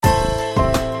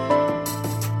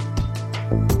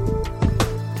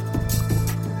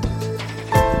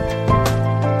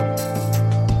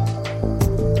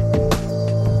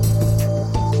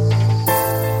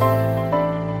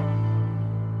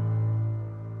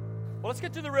Let's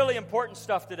get to the really important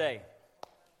stuff today.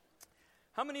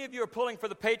 How many of you are pulling for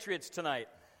the Patriots tonight?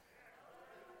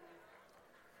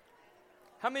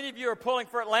 How many of you are pulling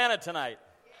for Atlanta tonight?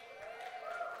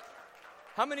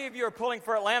 How many of you are pulling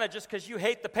for Atlanta just because you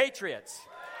hate the Patriots?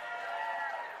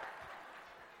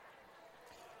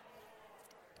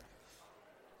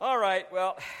 All right,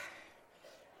 well,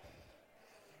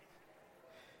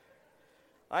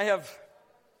 I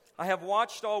have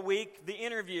watched all week the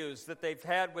interviews that they've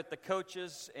had with the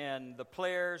coaches and the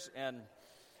players, and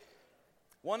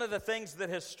one of the things that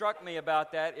has struck me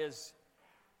about that is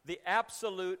the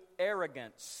absolute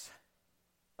arrogance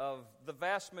of the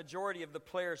vast majority of the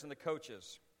players and the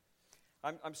coaches.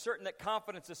 I'm certain that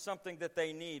confidence is something that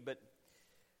they need, but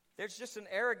there's just an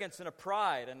arrogance and a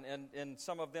pride in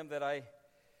some of them that I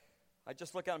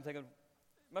just look at them thinking,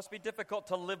 it must be difficult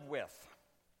to live with.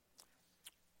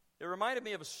 It reminded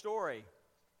me of a story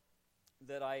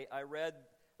that I read,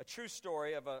 a true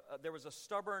story of there was a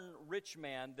stubborn rich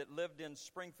man that lived in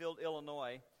Springfield,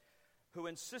 Illinois, who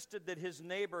insisted that his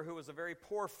neighbor, who was a very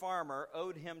poor farmer,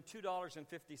 owed him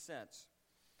 $2.50.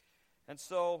 And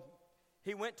so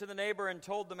he went to the neighbor and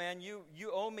told the man, you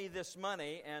owe me this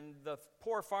money. And the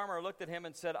poor farmer looked at him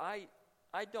and said, I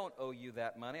don't owe you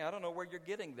that money. I don't know where you're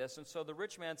getting this. And so the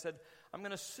rich man said, I'm going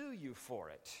to sue you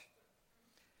for it.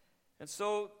 And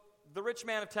so the rich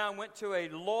man of town went to a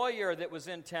lawyer that was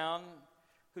in town,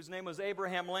 whose name was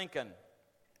Abraham Lincoln,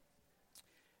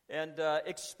 and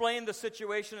explained the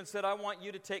situation and said, I want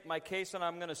you to take my case and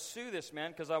I'm going to sue this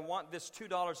man because I want this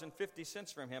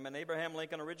 $2.50 from him. And Abraham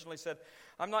Lincoln originally said,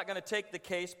 I'm not going to take the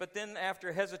case, but then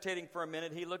after hesitating for a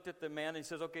minute, he looked at the man and he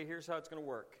says, okay, here's how it's going to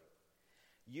work.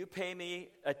 You pay me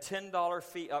a $10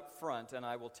 fee up front and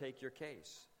I will take your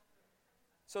case.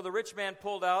 So the rich man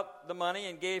pulled out the money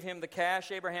and gave him the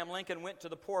cash. Abraham Lincoln went to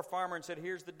the poor farmer and said,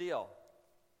 here's the deal.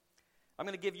 I'm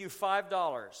going to give you $5,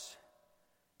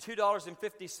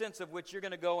 $2.50 of which you're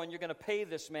going to go and you're going to pay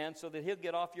this man so that he'll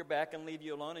get off your back and leave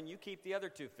you alone, and you keep the other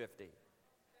 $2.50.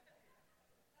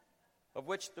 Of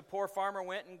which the poor farmer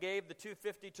went and gave the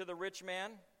 $2.50 to the rich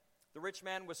man. The rich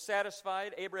man was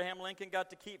satisfied. Abraham Lincoln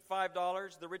got to keep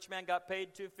 $5. The rich man got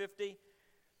paid $2.50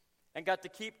 and got to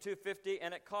keep $2.50,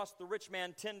 and it cost the rich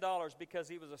man $10 because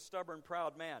he was a stubborn,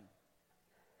 proud man.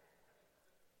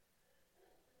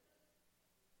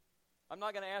 I'm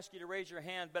not going to ask you to raise your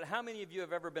hand, but how many of you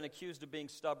have ever been accused of being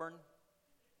stubborn?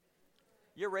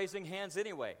 You're raising hands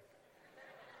anyway.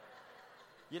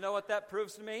 You know what that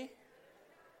proves to me?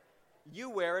 You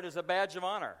wear it as a badge of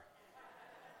honor.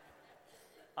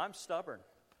 I'm stubborn.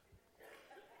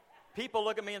 People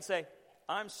look at me and say,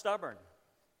 I'm stubborn.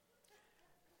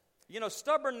 You know,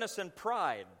 stubbornness and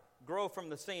pride grow from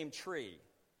the same tree.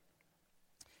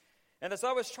 And as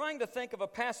I was trying to think of a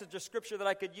passage of Scripture that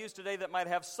I could use today that might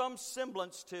have some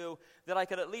semblance to, that I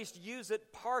could at least use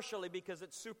it partially because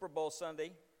it's Super Bowl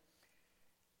Sunday,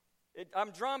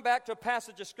 I'm drawn back to a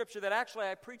passage of Scripture that actually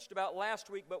I preached about last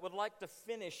week, but would like to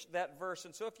finish that verse.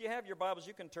 And so if you have your Bibles,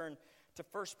 you can turn to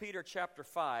 1 Peter chapter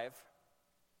 5.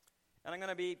 And I'm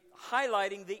going to be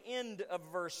highlighting the end of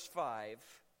verse 5.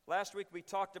 Last week we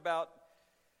talked about,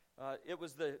 it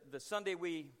was the Sunday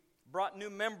we brought new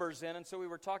members in, and so we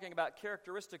were talking about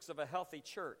characteristics of a healthy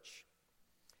church.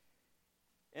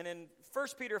 And in 1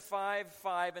 Peter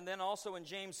 5:5, and then also in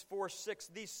James 4:6,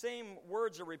 these same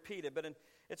words are repeated, but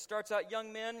it starts out,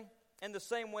 young men, in the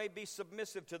same way be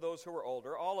submissive to those who are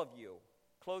older, all of you.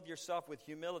 Clothe yourself with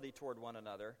humility toward one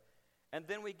another. And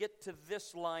then we get to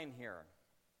this line here,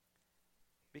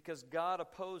 because God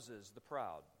opposes the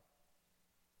proud,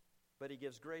 but he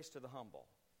gives grace to the humble.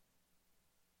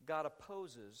 God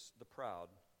opposes the proud,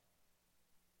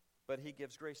 but he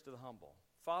gives grace to the humble.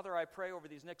 Father, I pray over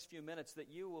these next few minutes that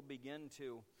you will begin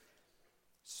to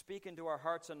speak into our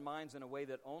hearts and minds in a way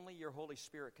that only your Holy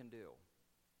Spirit can do,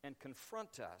 and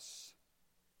confront us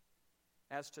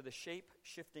as to the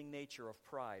shape-shifting nature of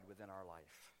pride within our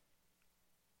life,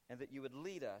 and that you would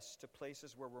lead us to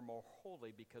places where we're more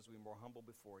holy because we're more humble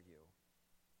before you.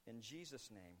 In Jesus'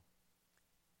 name,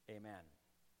 amen.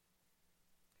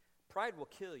 Pride will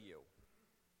kill you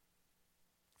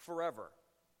forever.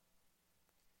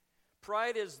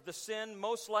 Pride is the sin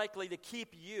most likely to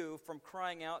keep you from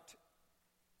crying out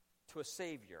to a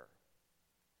Savior.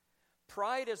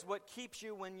 Pride is what keeps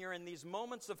you when you're in these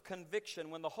moments of conviction,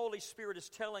 when the Holy Spirit is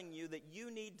telling you that you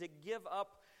need to give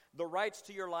up the rights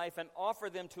to your life and offer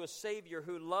them to a Savior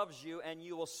who loves you, and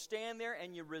you will stand there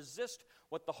and you resist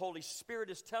what the Holy Spirit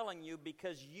is telling you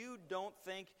because you don't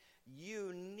think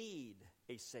you need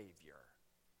a Savior.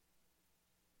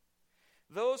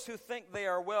 Those who think they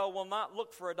are well will not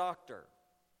look for a doctor.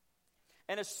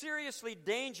 And as seriously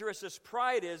dangerous as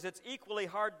pride is, it's equally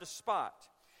hard to spot.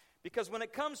 Because when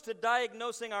it comes to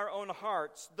diagnosing our own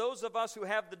hearts, those of us who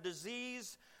have the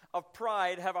disease of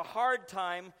pride have a hard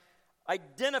time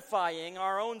identifying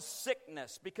our own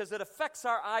sickness because it affects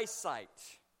our eyesight.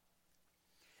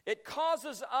 It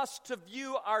causes us to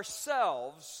view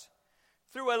ourselves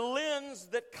through a lens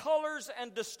that colors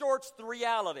and distorts the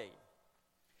reality.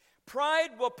 Pride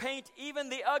will paint even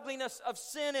the ugliness of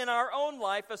sin in our own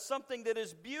life as something that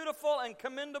is beautiful and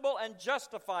commendable and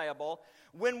justifiable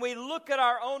when we look at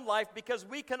our own life, because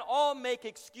we can all make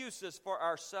excuses for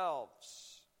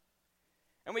ourselves.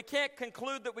 And we can't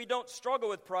conclude that we don't struggle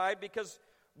with pride because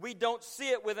we don't see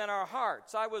it within our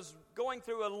hearts. I was going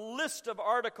through a list of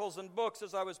articles and books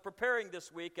as I was preparing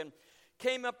this week and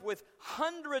came up with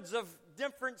hundreds of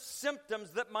different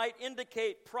symptoms that might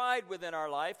indicate pride within our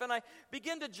life. And I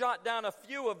began to jot down a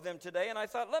few of them today, and I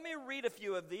thought, let me read a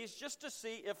few of these just to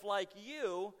see if, like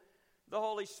you, the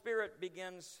Holy Spirit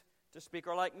begins to speak,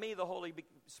 or like me, the Holy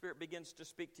Spirit begins to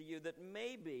speak to you, that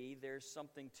maybe there's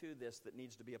something to this that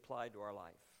needs to be applied to our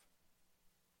life.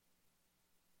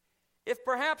 If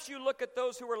perhaps you look at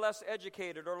those who are less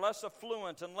educated or less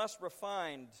affluent and less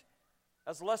refined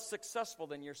as less successful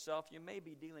than yourself, you may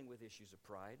be dealing with issues of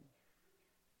pride.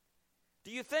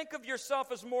 Do you think of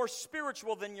yourself as more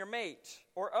spiritual than your mate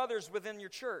or others within your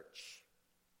church?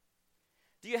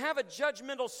 Do you have a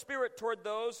judgmental spirit toward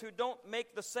those who don't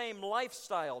make the same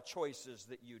lifestyle choices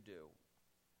that you do?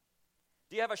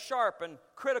 Do you have a sharp and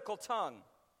critical tongue?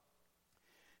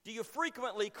 Do you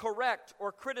frequently correct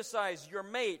or criticize your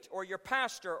mate or your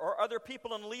pastor or other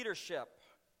people in leadership?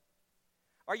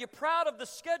 Are you proud of the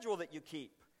schedule that you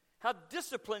keep, how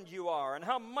disciplined you are, and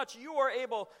how much you are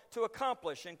able to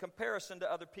accomplish in comparison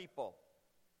to other people?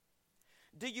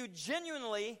 Do you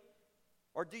generally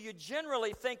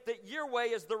think that your way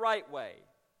is the right way,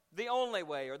 the only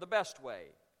way, or the best way?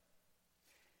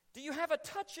 Do you have a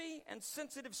touchy and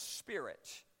sensitive spirit?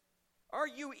 Are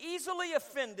you easily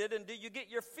offended, and do you get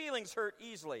your feelings hurt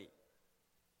easily?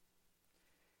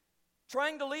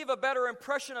 Trying to leave a better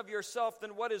impression of yourself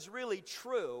than what is really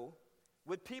true,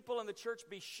 would people in the church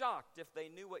be shocked if they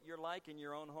knew what you're like in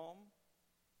your own home?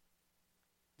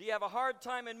 Do you have a hard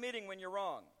time admitting when you're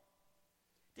wrong?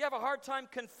 Do you have a hard time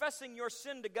confessing your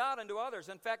sin to God and to others?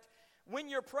 In fact, when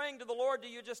you're praying to the Lord, do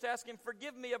you just ask Him,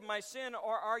 forgive me of my sin,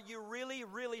 or are you really,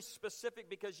 really specific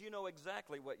because you know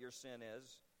exactly what your sin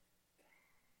is?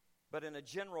 But in a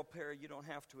general prayer, you don't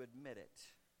have to admit it.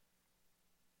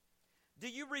 Do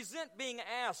you resent being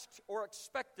asked or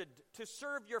expected to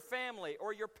serve your family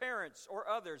or your parents or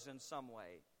others in some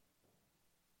way?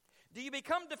 Do you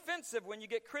become defensive when you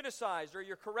get criticized or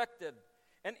you're corrected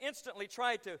and instantly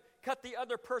try to cut the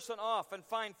other person off and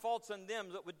find faults in them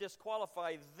that would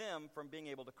disqualify them from being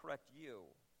able to correct you?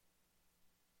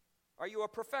 Are you a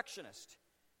perfectionist?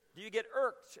 Do you get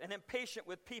irked and impatient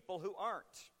with people who aren't?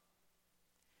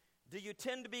 Do you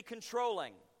tend to be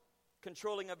controlling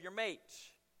of your mate,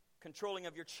 controlling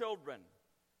of your children,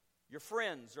 your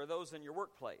friends, or those in your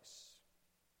workplace?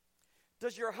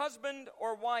 Does your husband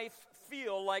or wife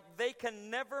feel like they can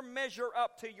never measure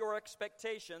up to your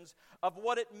expectations of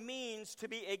what it means to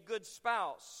be a good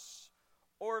spouse?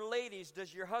 Or ladies,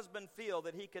 does your husband feel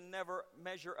that he can never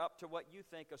measure up to what you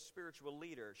think a spiritual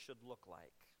leader should look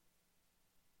like?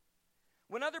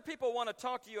 When other people want to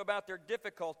talk to you about their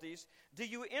difficulties, do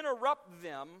you interrupt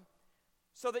them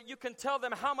so that you can tell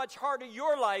them how much harder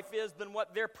your life is than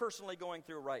what they're personally going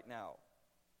through right now?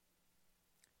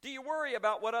 Do you worry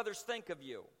about what others think of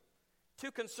you?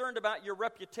 Too concerned about your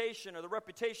reputation or the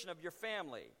reputation of your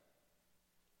family?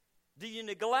 Do you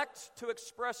neglect to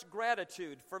express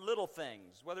gratitude for little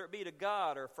things, whether it be to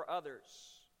God or for others?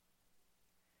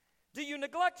 Do you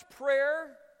neglect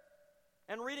prayer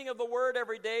and reading of the Word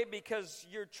every day because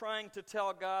you're trying to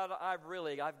tell God,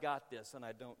 I've got this and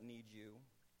I don't need you?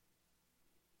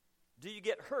 Do you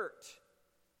get hurt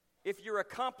if your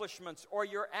accomplishments or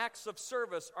your acts of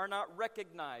service are not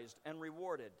recognized and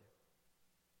rewarded?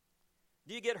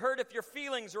 Do you get hurt if your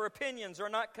feelings or opinions are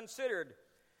not considered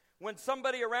when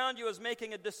somebody around you is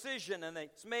making a decision and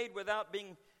it's made without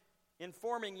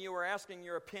informing you or asking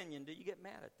your opinion? Do you get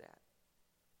mad at that?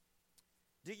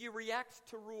 Do you react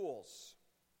to rules?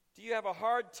 Do you have a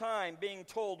hard time being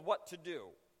told what to do?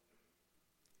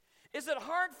 Is it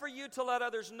hard for you to let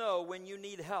others know when you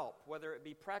need help, whether it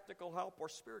be practical help or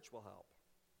spiritual help?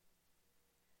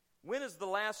 When is the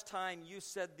last time you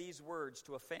said these words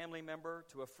to a family member,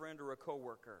 to a friend, or a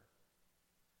coworker?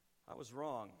 I was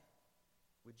wrong.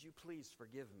 Would you please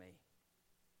forgive me?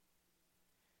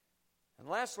 And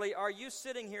lastly, are you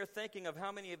sitting here thinking of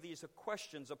how many of these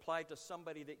questions apply to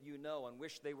somebody that you know and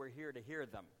wish they were here to hear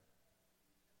them?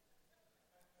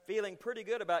 Feeling pretty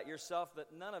good about yourself that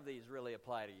none of these really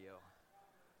apply to you.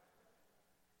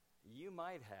 You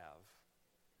might have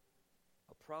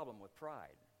a problem with pride.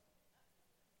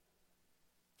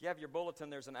 If you have your bulletin,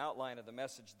 there's an outline of the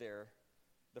message there.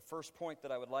 The first point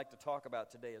that I would like to talk about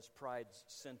today is pride's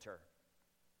center.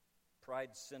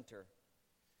 Pride's center.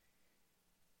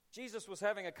 Jesus was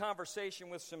having a conversation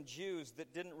with some Jews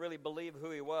that didn't really believe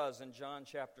who he was in John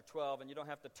chapter 12, and you don't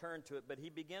have to turn to it, but he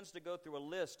begins to go through a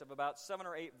list of about 7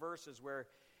 or 8 verses where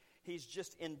he's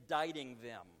just indicting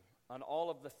them on all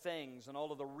of the things and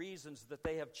all of the reasons that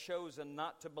they have chosen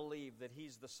not to believe that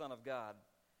he's the Son of God.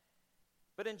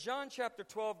 But in John chapter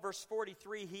 12, verse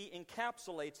 43, he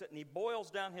encapsulates it and he boils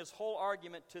down his whole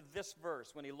argument to this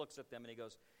verse when he looks at them and he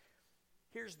goes,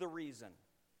 here's the reason.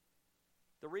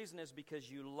 The reason is because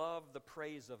you love the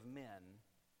praise of men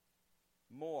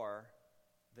more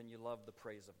than you love the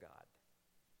praise of God.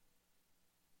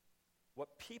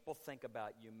 What people think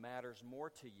about you matters more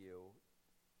to you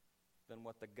than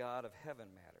what the God of heaven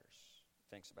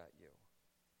thinks about you.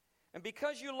 And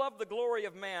because you love the glory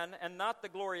of man and not the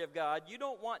glory of God, you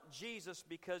don't want Jesus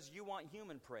because you want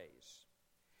human praise.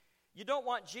 You don't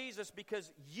want Jesus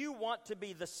because you want to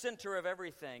be the center of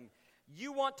everything.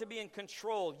 You want to be in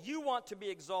control. You want to be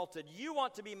exalted. You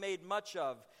want to be made much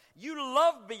of. You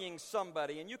love being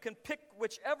somebody, and you can pick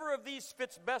whichever of these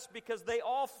fits best because they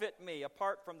all fit me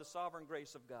apart from the sovereign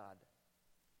grace of God.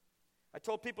 I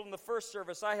told people in the first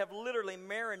service, I have literally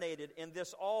marinated in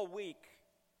this all week.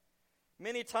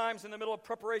 Many times in the middle of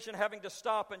preparation, having to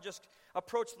stop and just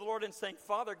approach the Lord and saying,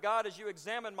 Father God, as you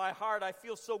examine my heart, I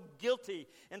feel so guilty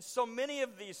in so many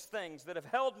of these things that have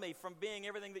held me from being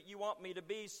everything that you want me to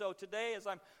be. So today, as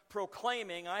I'm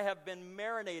proclaiming, I have been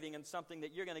marinating in something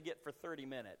that you're going to get for 30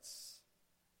 minutes.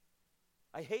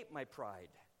 I hate my pride.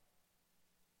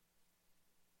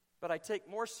 But I take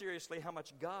more seriously how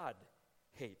much God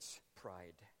hates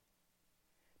pride.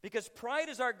 Because pride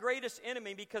is our greatest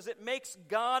enemy because it makes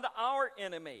God our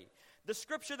enemy. The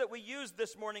scripture that we used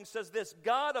this morning says this,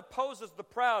 God opposes the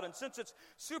proud. And since it's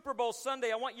Super Bowl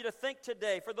Sunday, I want you to think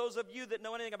today, for those of you that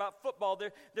know anything about football,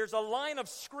 there's a line of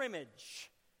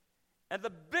scrimmage. And the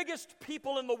biggest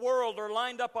people in the world are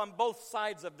lined up on both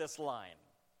sides of this line.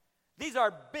 These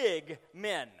are big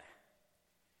men.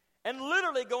 And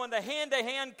literally go into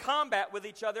hand-to-hand combat with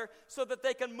each other so that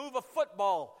they can move a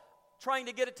football trying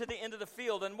to get it to the end of the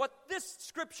field. And what this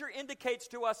scripture indicates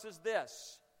to us is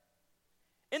this.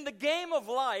 In the game of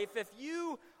life, if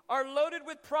you are loaded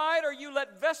with pride or you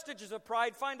let vestiges of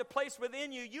pride find a place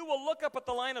within you, you will look up at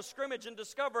the line of scrimmage and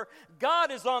discover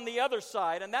God is on the other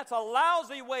side, and that's a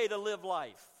lousy way to live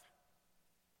life.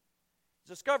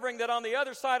 Discovering that on the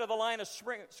other side of the line of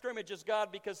scrimmage is God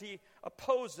because he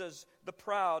opposes the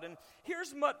proud. And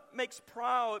here's what makes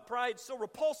pride so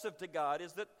repulsive to God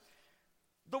is that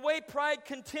the way pride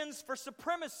contends for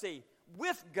supremacy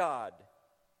with God.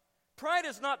 Pride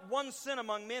is not one sin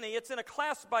among many. It's in a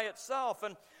class by itself.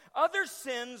 And other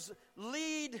sins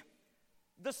lead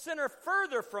the sinner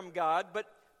further from God, but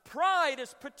pride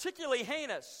is particularly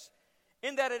heinous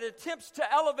in that it attempts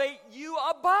to elevate you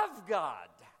above God.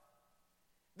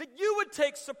 That you would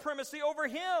take supremacy over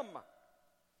him.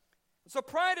 So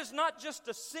pride is not just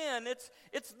a sin,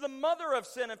 it's the mother of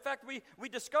sin. In fact, we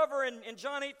discover in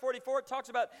John 8:44, it talks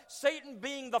about Satan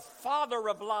being the father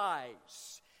of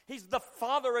lies. He's the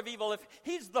father of evil. If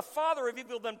he's the father of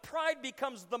evil, then pride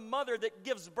becomes the mother that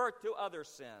gives birth to other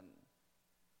sin.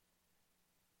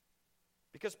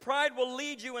 Because pride will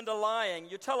lead you into lying.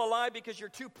 You tell a lie because you're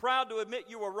too proud to admit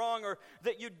you were wrong or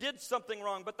that you did something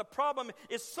wrong. But the problem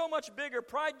is so much bigger.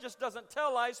 Pride just doesn't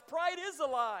tell lies. Pride is a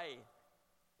lie.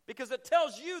 Because it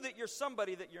tells you that you're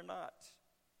somebody that you're not.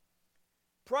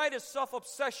 Pride is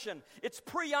self-obsession. It's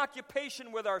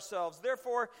preoccupation with ourselves.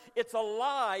 Therefore, it's a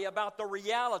lie about the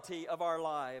reality of our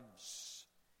lives.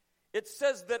 It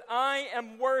says that I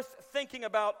am worth thinking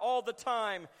about all the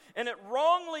time. And it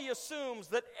wrongly assumes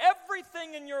that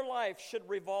everything in your life should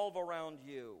revolve around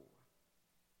you.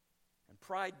 And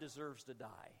pride deserves to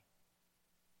die.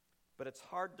 But it's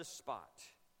hard to spot.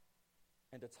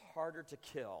 And it's harder to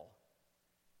kill.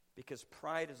 Because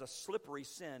pride is a slippery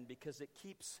sin because it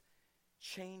keeps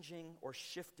changing or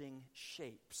shifting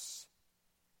shapes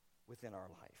within our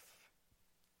life.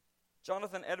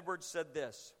 Jonathan Edwards said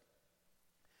this,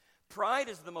 pride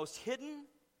is the most hidden,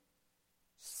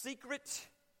 secret,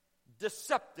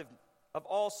 deceptive of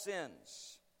all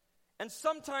sins. And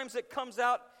sometimes it comes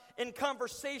out in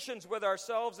conversations with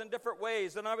ourselves in different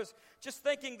ways. And I was just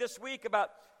thinking this week about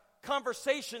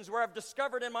conversations where I've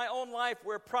discovered in my own life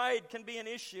where pride can be an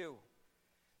issue.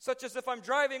 Such as if I'm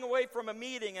driving away from a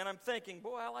meeting and I'm thinking,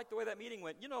 boy, I like the way that meeting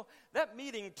went. You know, that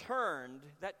meeting turned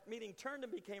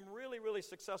and became really, really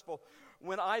successful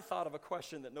when I thought of a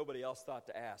question that nobody else thought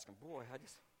to ask. And boy,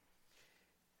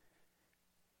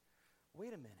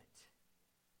 wait a minute.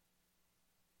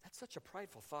 That's such a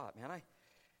prideful thought, man.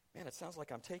 It sounds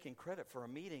like I'm taking credit for a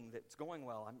meeting that's going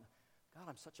well.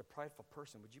 I'm such a prideful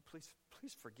person. Would you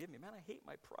please forgive me? Man, I hate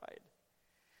my pride.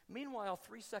 Meanwhile,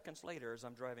 3 seconds later, as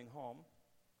I'm driving home,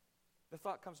 the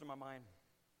thought comes to my mind,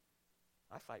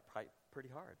 I fight pride pretty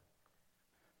hard.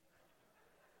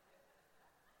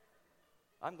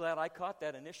 I'm glad I caught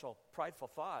that initial prideful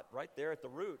thought right there at the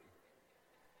root.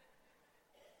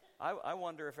 I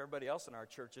wonder if everybody else in our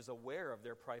church is aware of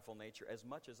their prideful nature as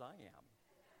much as I am.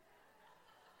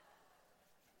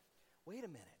 Wait a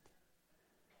minute.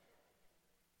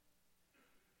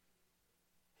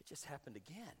 It just happened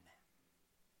again.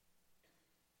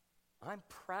 I'm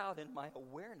proud in my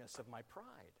awareness of my pride.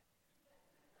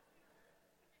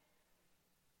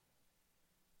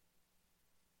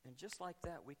 And just like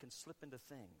that, we can slip into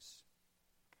things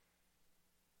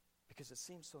because it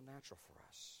seems so natural for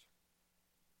us.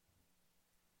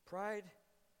 Pride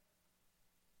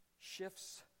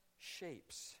shifts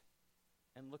shapes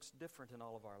and looks different in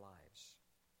all of our lives.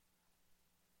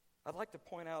 I'd like to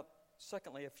point out,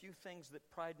 secondly, a few things that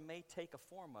pride may take a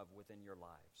form of within your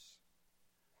lives.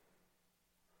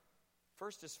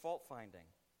 First is fault finding.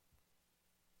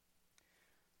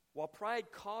 While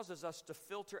pride causes us to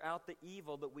filter out the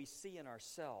evil that we see in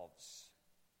ourselves,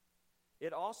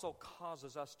 it also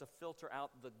causes us to filter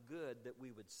out the good that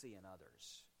we would see in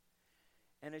others.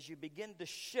 And as you begin to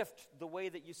shift the way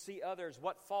that you see others,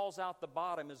 what falls out the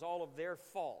bottom is all of their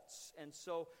faults. And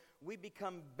so we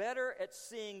become better at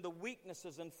seeing the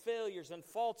weaknesses and failures and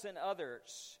faults in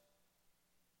others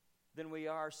than we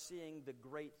are seeing the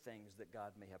great things that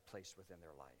God may have placed within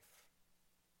their life.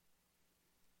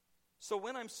 So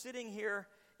when I'm sitting here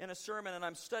in a sermon and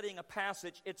I'm studying a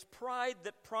passage, it's pride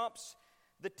that prompts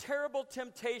the terrible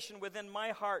temptation within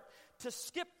my heart to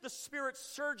skip the Spirit's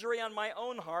surgery on my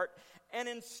own heart and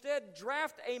instead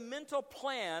draft a mental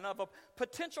plan of a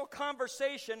potential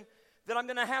conversation that I'm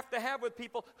going to have with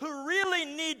people who really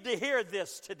need to hear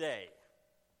this today.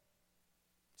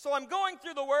 So I'm going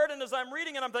through the Word, and as I'm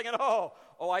reading it, I'm thinking, oh,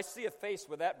 I see a face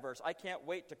with that verse. I can't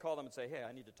wait to call them and say, hey,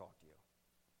 I need to talk to you.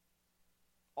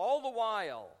 All the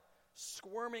while,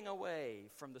 squirming away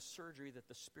from the surgery that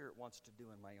the Spirit wants to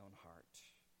do in my own heart.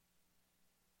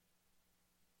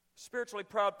 Spiritually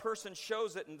proud person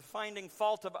shows it in finding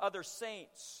fault of other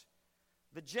saints.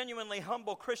 The genuinely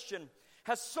humble Christian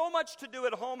has so much to do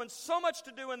at home and so much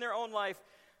to do in their own life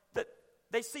that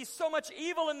they see so much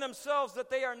evil in themselves that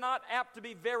they are not apt to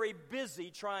be very busy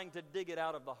trying to dig it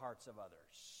out of the hearts of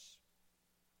others.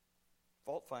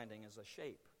 Fault finding is a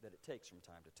shape that it takes from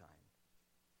time to time.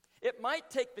 It might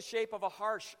take the shape of a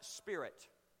harsh spirit.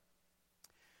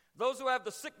 Those who have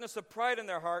the sickness of pride in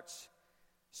their hearts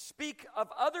speak of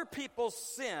other people's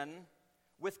sin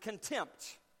with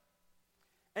contempt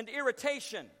and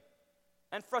irritation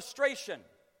and frustration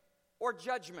or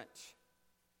judgment.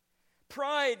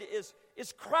 Pride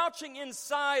is crouching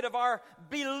inside of our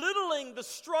belittling the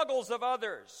struggles of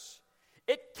others.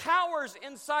 It cowers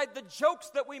inside the jokes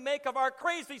that we make of our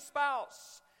crazy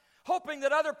spouse, hoping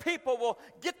that other people will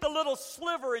get the little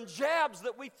sliver and jabs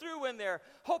that we threw in there,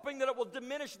 hoping that it will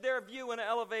diminish their view and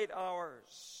elevate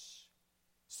ours.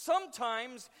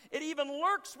 Sometimes it even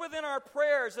lurks within our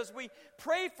prayers as we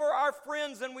pray for our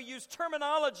friends and we use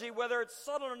terminology, whether it's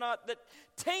subtle or not, that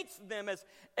taints them as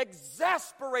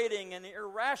exasperating and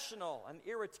irrational and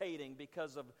irritating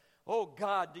because of, oh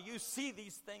God, do you see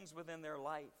these things within their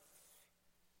life?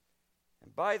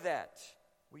 And by that,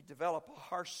 we develop a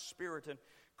harsh spirit, and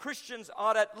Christians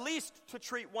ought at least to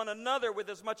treat one another with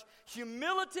as much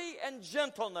humility and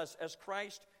gentleness as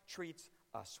Christ treats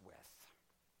us with.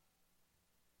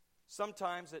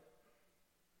 Sometimes it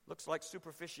looks like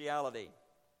superficiality.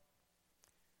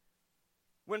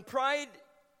 When pride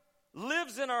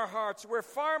lives in our hearts, we're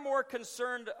far more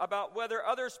concerned about whether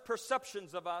others'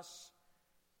 perceptions of us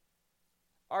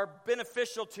are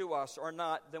beneficial to us or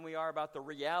not than we are about the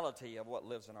reality of what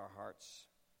lives in our hearts.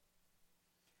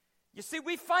 You see,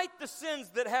 we fight the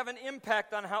sins that have an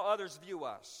impact on how others view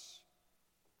us.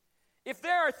 If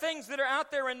there are things that are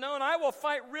out there and known, I will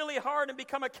fight really hard and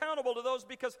become accountable to those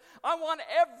because I want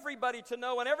everybody to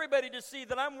know and everybody to see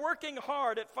that I'm working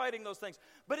hard at fighting those things.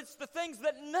 But it's the things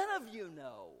that none of you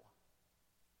know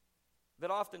that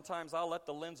oftentimes I'll let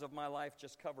the lens of my life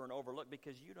just cover and overlook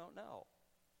because you don't know.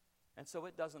 And so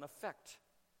it doesn't affect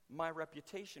my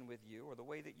reputation with you or the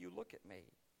way that you look at me.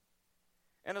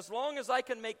 And as long as I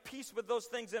can make peace with those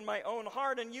things in my own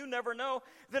heart and you never know,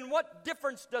 then what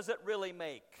difference does it really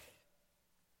make?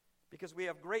 Because we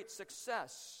have great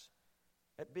success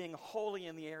at being holy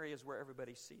in the areas where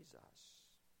everybody sees us.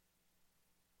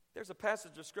 There's a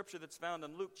passage of Scripture that's found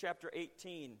in Luke chapter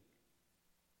 18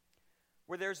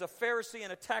 where there's a Pharisee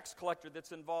and a tax collector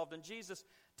that's involved. And Jesus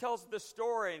tells this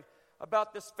story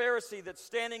about this Pharisee that's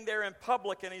standing there in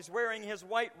public, and he's wearing his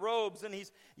white robes, and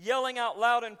he's yelling out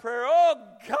loud in prayer,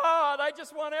 "Oh God, I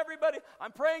just want everybody,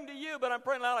 I'm praying to you, but I'm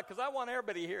praying loud because I want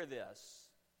everybody to hear this.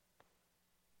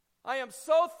 I am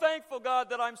so thankful,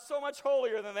 God, that I'm so much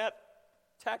holier than that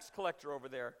tax collector over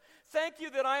there. Thank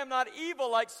you that I am not evil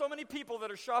like so many people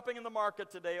that are shopping in the market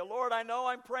today. Oh, Lord, I know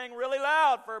I'm praying really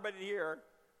loud for everybody to hear,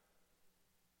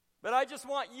 but I just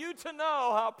want you to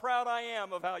know how proud I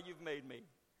am of how you've made me."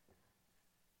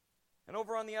 And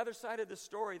over on the other side of the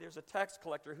story, there's a tax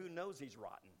collector who knows he's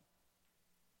rotten,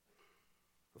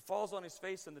 who falls on his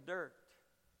face in the dirt.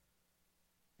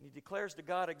 And he declares to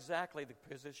God exactly the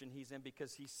position he's in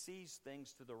because he sees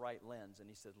things through the right lens. And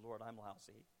he said, "Lord, I'm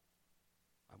lousy.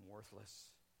 I'm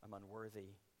worthless. I'm unworthy.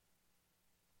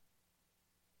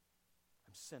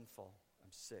 I'm sinful.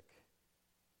 I'm sick.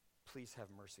 Please have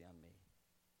mercy on me."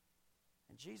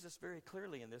 And Jesus very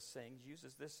clearly in this saying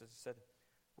uses this as said,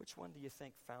 "Which one do you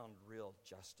think found real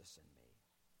justice in me?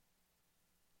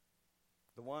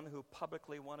 The one who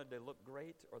publicly wanted to look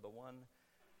great or the one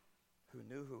who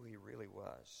knew who he really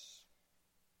was?"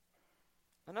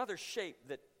 Another shape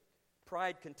that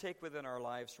pride can take within our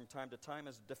lives from time to time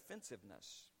is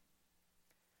defensiveness.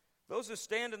 Those who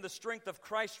stand in the strength of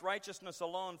Christ's righteousness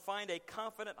alone find a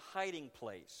confident hiding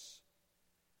place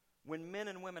when men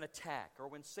and women attack or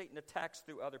when Satan attacks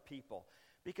through other people.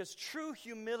 Because true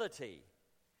humility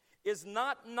is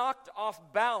not knocked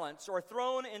off balance or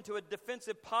thrown into a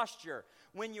defensive posture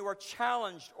when you are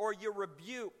challenged or you're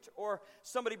rebuked or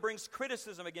somebody brings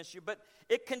criticism against you, but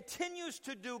it continues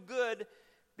to do good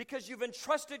because you've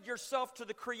entrusted yourself to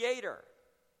the Creator.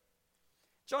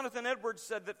 Jonathan Edwards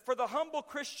said that for the humble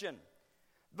Christian,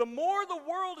 the more the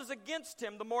world is against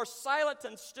him, the more silent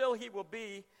and still he will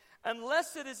be,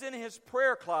 unless it is in his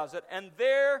prayer closet, and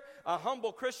there a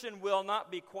humble Christian will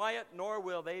not be quiet, nor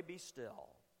will they be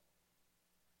still.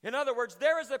 In other words,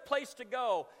 there is a place to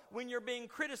go when you're being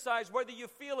criticized, whether you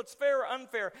feel it's fair or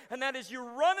unfair, and that is you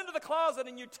run into the closet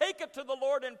and you take it to the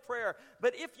Lord in prayer.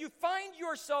 But if you find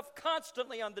yourself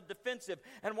constantly on the defensive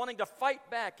and wanting to fight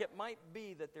back, it might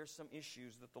be that there's some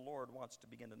issues that the Lord wants to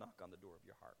begin to knock on the door of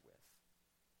your heart with.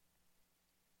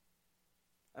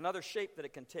 Another shape that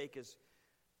it can take is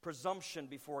presumption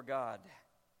before God.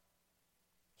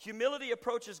 Humility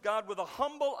approaches God with a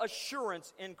humble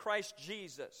assurance in Christ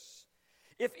Jesus.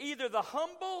 If either the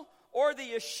humble or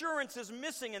the assurance is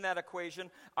missing in that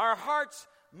equation, our hearts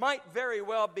might very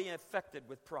well be affected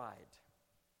with pride.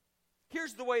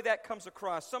 Here's the way that comes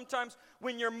across. Sometimes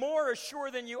when you're more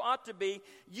assured than you ought to be,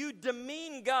 you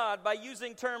demean God by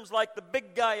using terms like the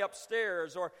big guy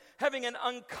upstairs or having an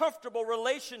uncomfortable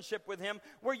relationship with Him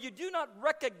where you do not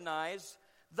recognize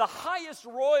the highest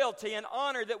royalty and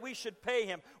honor that we should pay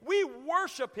Him. We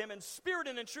worship Him in spirit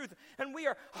and in truth, and we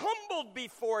are humbled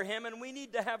before Him, and we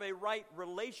need to have a right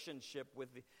relationship with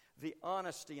the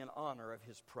honesty and honor of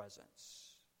His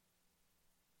presence.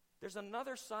 There's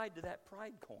another side to that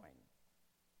pride coin,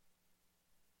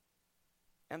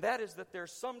 and that is that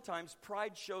there's sometimes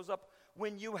pride shows up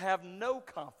when you have no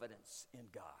confidence in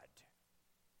God.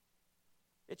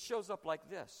 It shows up like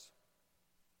this.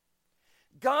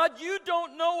 God, you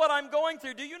don't know what I'm going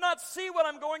through. Do you not see what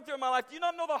I'm going through in my life? Do you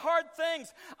not know the hard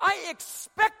things? I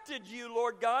expected you,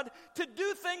 Lord God, to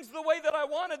do things the way that I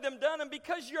wanted them done, and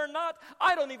because you're not,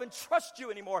 I don't even trust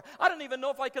you anymore. I don't even know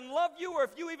if I can love you or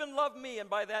if you even love me. And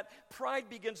by that, pride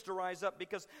begins to rise up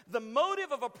because the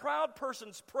motive of a proud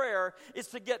person's prayer is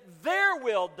to get their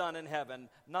will done in heaven,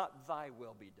 not thy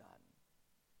will be done.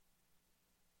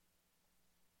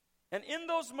 And in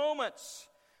those moments,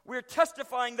 we're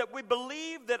testifying that we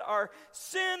believe that our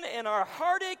sin and our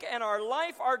heartache and our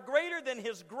life are greater than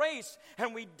His grace,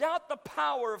 and we doubt the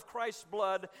power of Christ's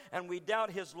blood, and we doubt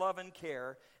His love and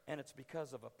care, and it's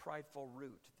because of a prideful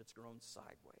root that's grown sideways.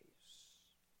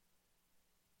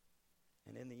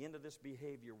 And in the end of this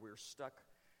behavior, we're stuck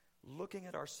looking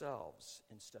at ourselves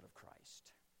instead of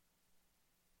Christ.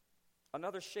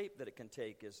 Another shape that it can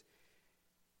take is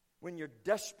when you're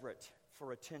desperate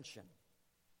for attention.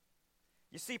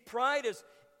 You see, pride is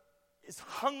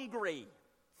hungry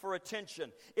for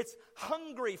attention. It's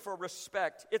hungry for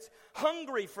respect. It's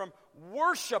hungry from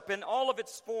worship in all of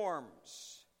its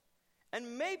forms.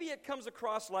 And maybe it comes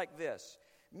across like this.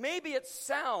 maybe it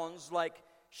sounds like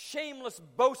shameless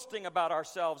boasting about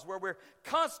ourselves, where we're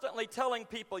constantly telling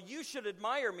people, you should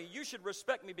admire me, you should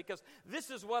respect me because this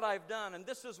is what I've done and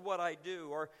this is what I do.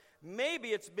 Or maybe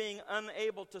it's being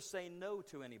unable to say no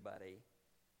to anybody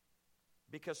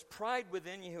because pride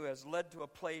within you has led to a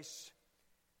place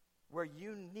where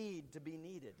you need to be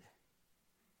needed.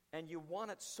 And you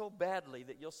want it so badly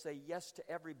that you'll say yes to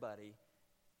everybody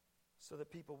so that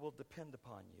people will depend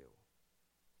upon you.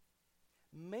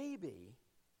 Maybe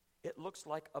it looks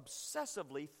like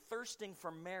obsessively thirsting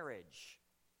for marriage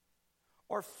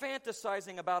or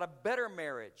fantasizing about a better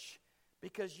marriage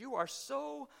because you are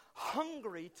so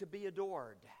hungry to be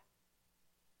adored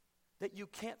that you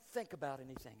can't think about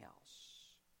anything else.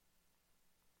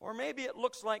 Or maybe it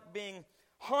looks like being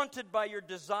haunted by your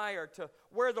desire to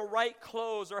wear the right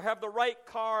clothes or have the right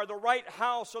car, the right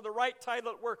house, or the right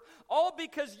title at work, all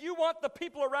because you want the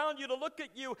people around you to look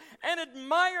at you and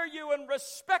admire you and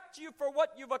respect you for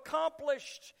what you've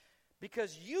accomplished,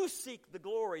 because you seek the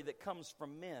glory that comes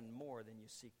from men more than you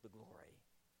seek the glory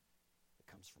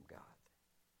that comes from God.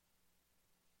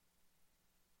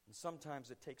 And sometimes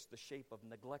it takes the shape of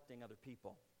neglecting other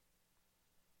people.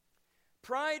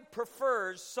 Pride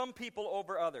prefers some people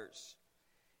over others.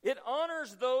 It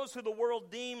honors those who the world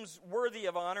deems worthy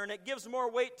of honor, and it gives more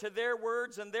weight to their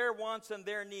words and their wants and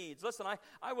their needs. Listen,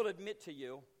 I will admit to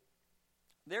you,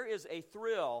 there is a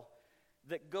thrill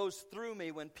that goes through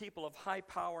me when people of high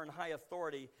power and high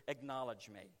authority acknowledge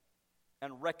me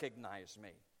and recognize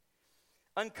me.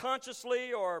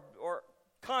 Unconsciously or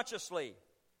consciously,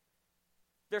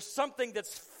 there's something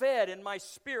that's fed in my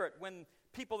spirit when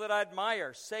people that I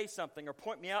admire say something or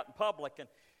point me out in public, and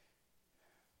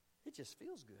it just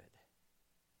feels good.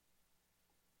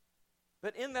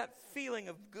 But in that feeling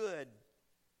of good,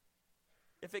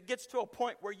 if it gets to a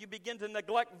point where you begin to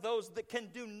neglect those that can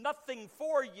do nothing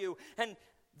for you and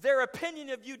their opinion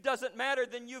of you doesn't matter,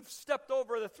 then you've stepped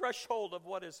over the threshold of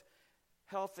what is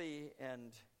healthy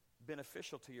and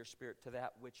beneficial to your spirit to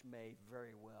that which may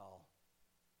very well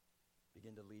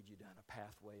begin to lead you down a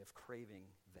pathway of craving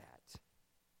that.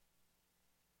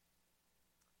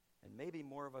 And maybe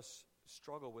more of us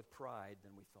struggle with pride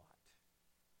than we thought.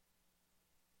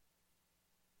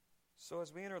 So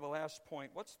as we enter the last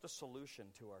point, what's the solution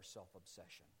to our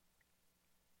self-obsession?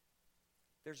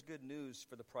 There's good news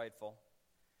for the prideful.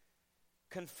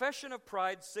 Confession of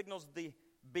pride signals the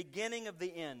beginning of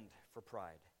the end for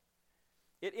pride.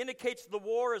 It indicates the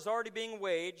war is already being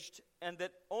waged, and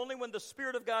that only when the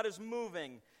Spirit of God is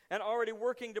moving and already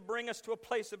working to bring us to a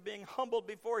place of being humbled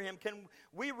before Him can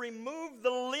we remove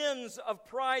the lens of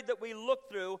pride that we look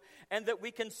through, and that we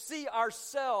can see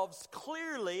ourselves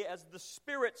clearly as the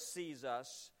Spirit sees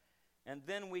us, and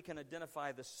then we can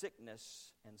identify the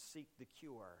sickness and seek the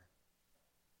cure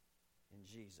in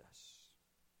Jesus.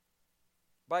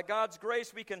 By God's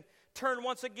grace, we can turn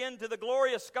once again to the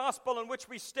glorious gospel in which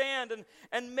we stand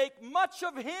and make much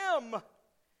of Him,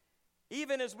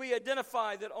 even as we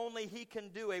identify that only He can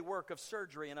do a work of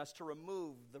surgery in us to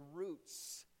remove the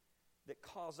roots that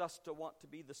cause us to want to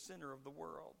be the center of the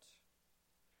world.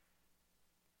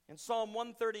 In Psalm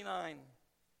 139,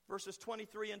 verses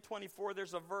 23 and 24,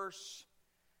 there's a verse.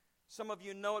 Some of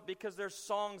you know it because there's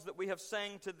songs that we have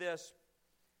sang to this.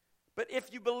 But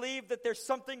if you believe that there's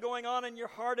something going on in your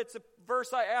heart, it's a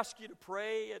verse I ask you to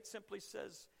pray. It simply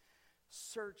says,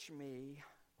 "Search me,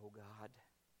 O God."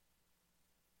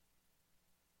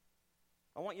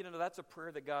 I want you to know that's a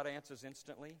prayer that God answers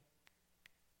instantly.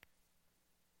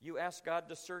 You ask God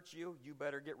to search you, you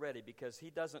better get ready, because He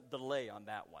doesn't delay on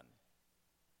that one.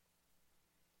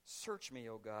 Search me,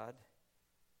 O God,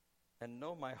 and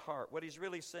know my heart. What He's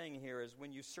really saying here is,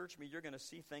 when you search me, you're going to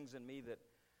see things in me that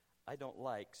I don't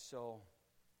like, so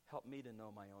help me to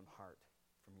know my own heart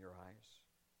from your eyes.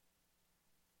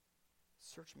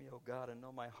 Search me, O God, and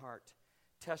know my heart.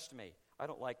 Test me. I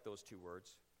don't like those two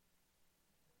words.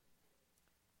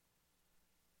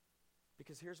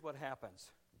 Because here's what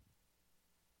happens.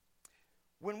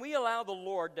 When we allow the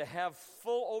Lord to have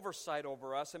full oversight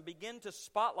over us and begin to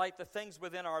spotlight the things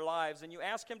within our lives, and you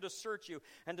ask Him to search you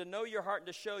and to know your heart and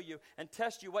to show you and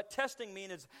test you, what testing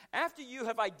means is after you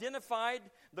have identified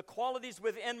the qualities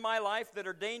within my life that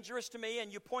are dangerous to me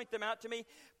and you point them out to me,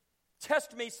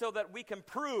 test me so that we can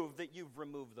prove that you've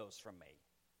removed those from me.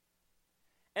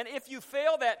 And if you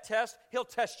fail that test, He'll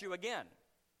test you again.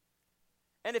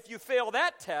 And if you fail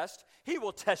that test, He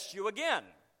will test you again.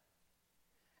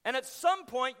 And at some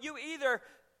point, you either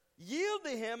yield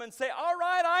to Him and say, all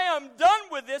right, I am done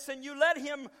with this, and you let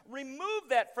Him remove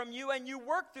that from you and you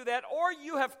work through that, or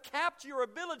you have capped your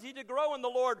ability to grow in the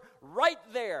Lord right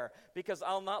there, because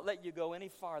I'll not let you go any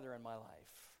farther in my life.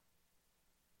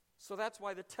 So that's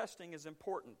why the testing is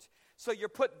important. So you're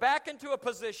put back into a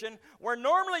position where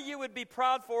normally you would be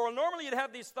proud for, or normally you'd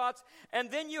have these thoughts,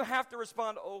 and then you have to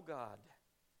respond, oh God,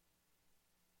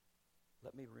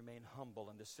 let me remain humble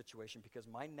in this situation, because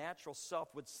my natural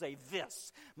self would say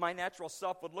this. My natural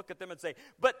self would look at them and say,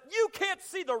 but you can't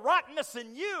see the rottenness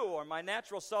in you. Or my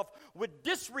natural self would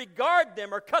disregard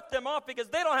them or cut them off because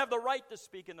they don't have the right to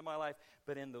speak into my life.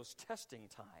 But in those testing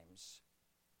times,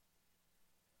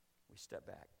 we step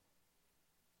back.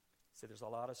 See, there's a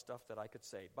lot of stuff that I could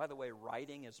say. By the way,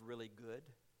 writing is really good.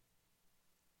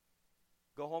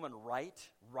 Go home and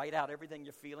write out everything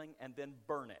you're feeling, and then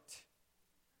burn it.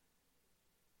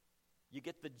 You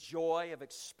get the joy of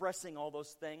expressing all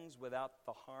those things without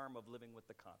the harm of living with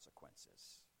the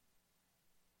consequences.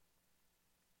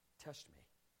 Test me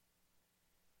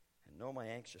and know my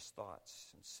anxious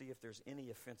thoughts, and see if there's any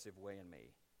offensive way in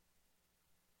me,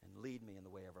 and lead me in the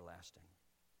way everlasting.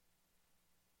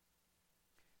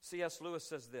 C.S. Lewis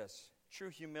says this: true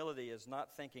humility is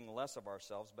not thinking less of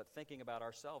ourselves, but thinking about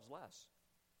ourselves less.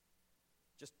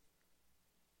 Just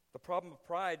the problem of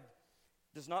pride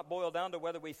does not boil down to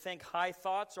whether we think high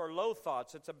thoughts or low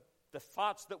thoughts. It's the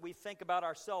thoughts that we think about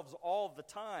ourselves all the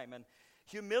time. And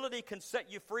humility can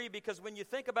set you free, because when you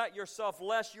think about yourself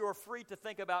less, you're free to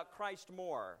think about Christ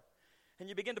more. And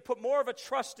you begin to put more of a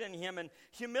trust in Him. And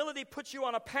humility puts you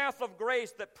on a path of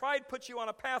grace that pride puts you on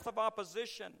a path of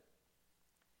opposition.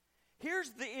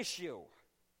 Here's the issue.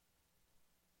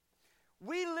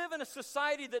 We live in a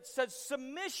society that says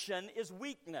submission is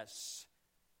weakness.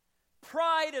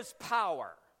 Pride is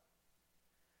power.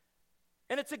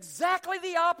 And it's exactly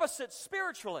the opposite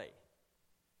spiritually.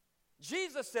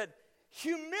 Jesus said,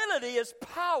 humility is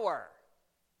power.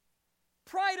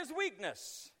 Pride is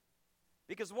weakness.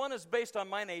 Because one is based on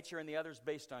my nature and the other is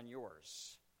based on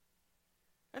yours.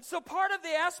 And so part of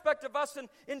the aspect of us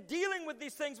in dealing with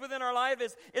these things within our life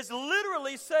is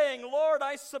literally saying, Lord,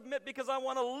 I submit because I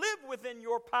want to live within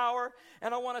your power,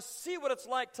 and I want to see what it's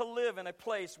like to live in a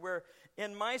place where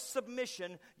in my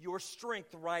submission your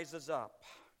strength rises up.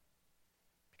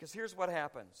 Because here's what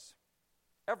happens.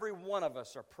 Every one of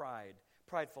us are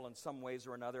prideful in some ways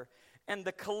or another. And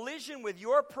the collision with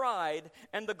your pride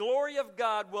and the glory of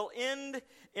God will end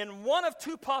in one of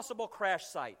two possible crash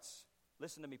sites.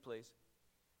 Listen to me, please.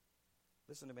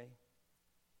 Listen to me.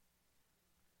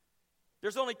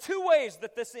 There's only two ways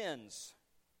that this ends.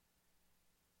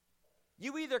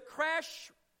 You either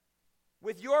crash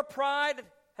with your pride,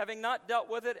 having not dealt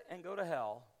with it, and go to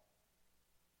hell,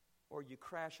 or you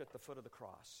crash at the foot of the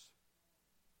cross.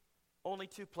 Only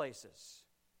two places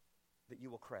that you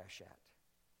will crash at.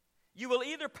 You will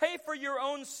either pay for your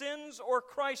own sins, or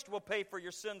Christ will pay for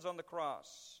your sins on the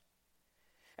cross.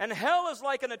 And hell is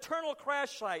like an eternal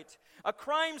crash site, a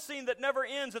crime scene that never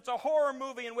ends. It's a horror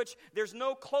movie in which there's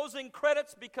no closing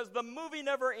credits because the movie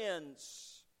never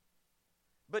ends.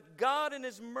 But God in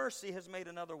His mercy has made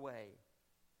another way.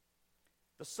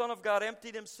 The Son of God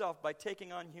emptied Himself by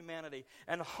taking on humanity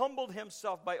and humbled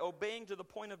Himself by obeying to the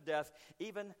point of death,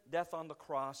 even death on the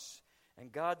cross.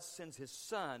 And God sends His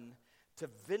Son to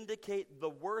vindicate the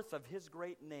worth of His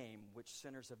great name, which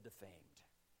sinners have defamed.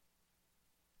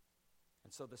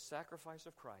 And so the sacrifice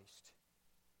of Christ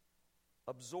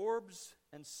absorbs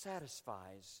and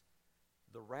satisfies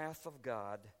the wrath of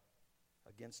God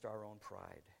against our own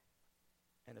pride.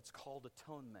 And it's called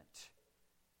atonement,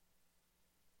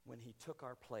 when He took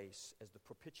our place as the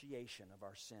propitiation of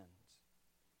our sins.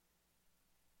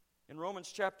 In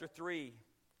Romans chapter 3,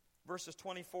 verses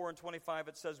 24 and 25,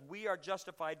 it says, we are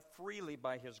justified freely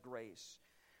by His grace,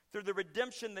 through the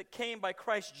redemption that came by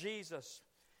Christ Jesus.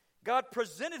 God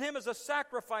presented Him as a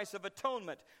sacrifice of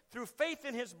atonement through faith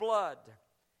in His blood.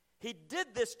 He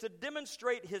did this to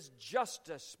demonstrate His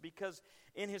justice, because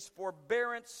in His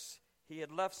forbearance He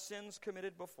had left sins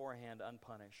committed beforehand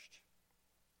unpunished.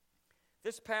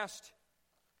 This past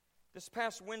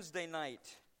Wednesday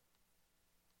night,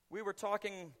 we were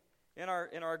talking in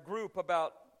our group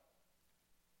about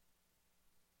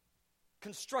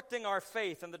constructing our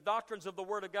faith and the doctrines of the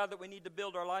Word of God that we need to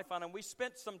build our life on. And we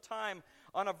spent some time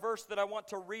on a verse that I want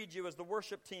to read you as the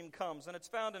worship team comes. And it's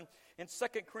found in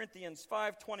 2 Corinthians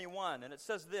 5:21. And it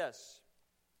says this: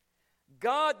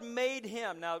 God made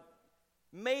Him. Now,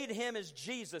 made Him is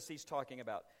Jesus He's talking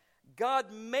about.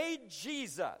 God made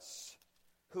Jesus,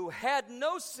 who had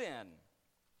no sin,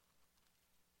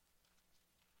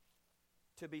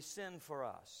 to be sin for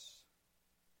us,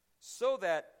 so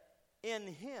that in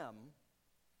Him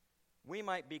we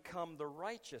might become the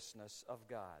righteousness of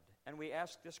God. And we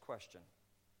ask this question: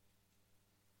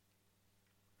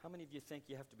 how many of you think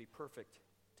you have to be perfect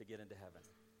to get into heaven?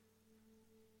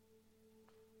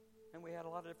 And we had a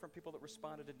lot of different people that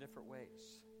responded in different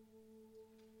ways.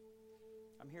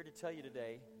 I'm here to tell you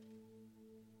today,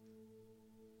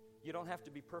 you don't have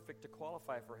to be perfect to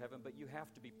qualify for heaven, but you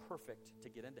have to be perfect to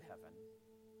get into heaven.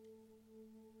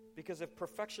 Because if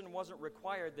perfection wasn't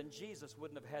required, then Jesus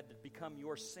wouldn't have had to become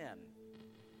your sin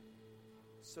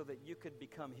so that you could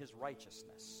become his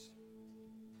righteousness.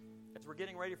 As we're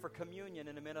getting ready for communion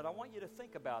in a minute, I want you to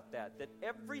think about that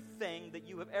everything that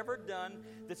you have ever done,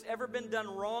 that's ever been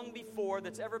done wrong before,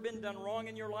 that's ever been done wrong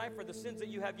in your life, or the sins that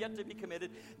you have yet to be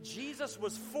committed, Jesus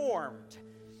was formed.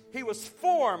 He was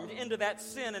formed into that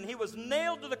sin, and he was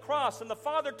nailed to the cross, and the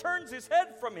Father turns his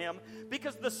head from him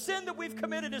because the sin that we've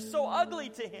committed is so ugly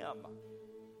to him.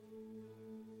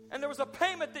 And there was a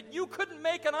payment that you couldn't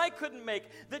make and I couldn't make,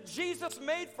 that Jesus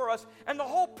made for us. And the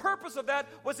whole purpose of that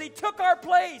was he took our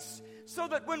place so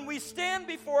that when we stand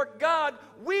before God,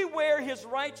 we wear his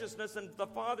righteousness and the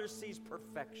Father sees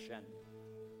perfection.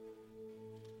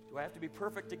 Do I have to be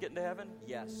perfect to get into heaven?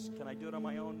 Yes. Can I do it on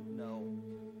my own? No.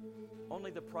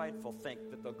 Only the prideful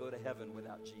think that they'll go to heaven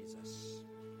without Jesus.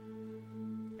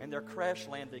 And their crash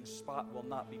landing spot will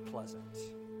not be pleasant.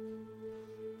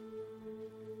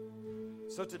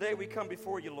 So today we come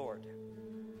before you, Lord,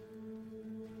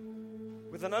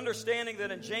 with an understanding that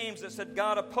in James it said,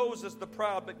 God opposes the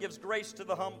proud but gives grace to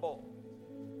the humble.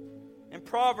 In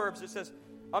Proverbs it says,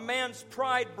 a man's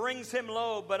pride brings him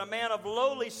low, but a man of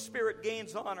lowly spirit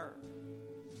gains honor.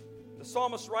 The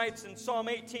psalmist writes in Psalm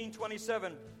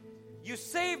 18:27, you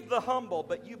save the humble,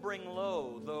 but you bring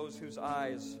low those whose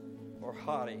eyes are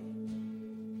haughty.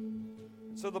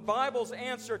 So the Bible's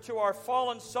answer to our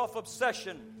fallen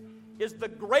self-obsession is the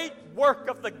great work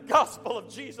of the gospel of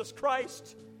Jesus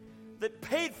Christ that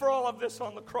paid for all of this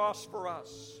on the cross for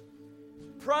us.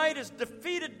 Pride is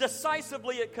defeated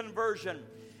decisively at conversion.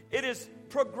 It is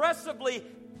progressively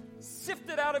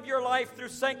sifted out of your life through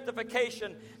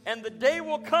sanctification. And the day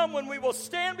will come when we will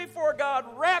stand before God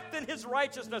wrapped in his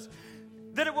righteousness,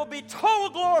 that it will be total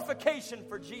glorification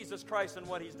for Jesus Christ and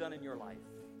what he's done in your life.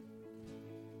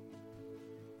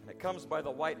 And it comes by the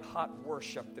white-hot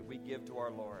worship that we give to our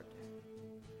Lord.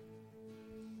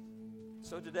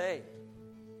 So today,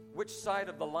 which side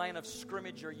of the line of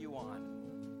scrimmage are you on?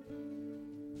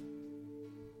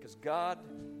 Because God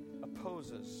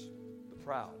opposes the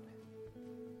proud,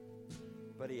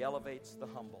 but he elevates the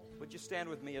humble. Would you stand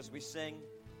with me as we sing?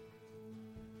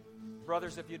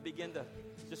 Brothers, if you'd begin to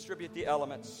distribute the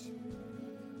elements.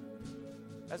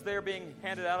 As they're being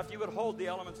handed out, if you would hold the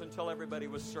elements until everybody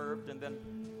was served, and then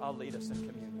I'll lead us in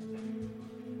communion.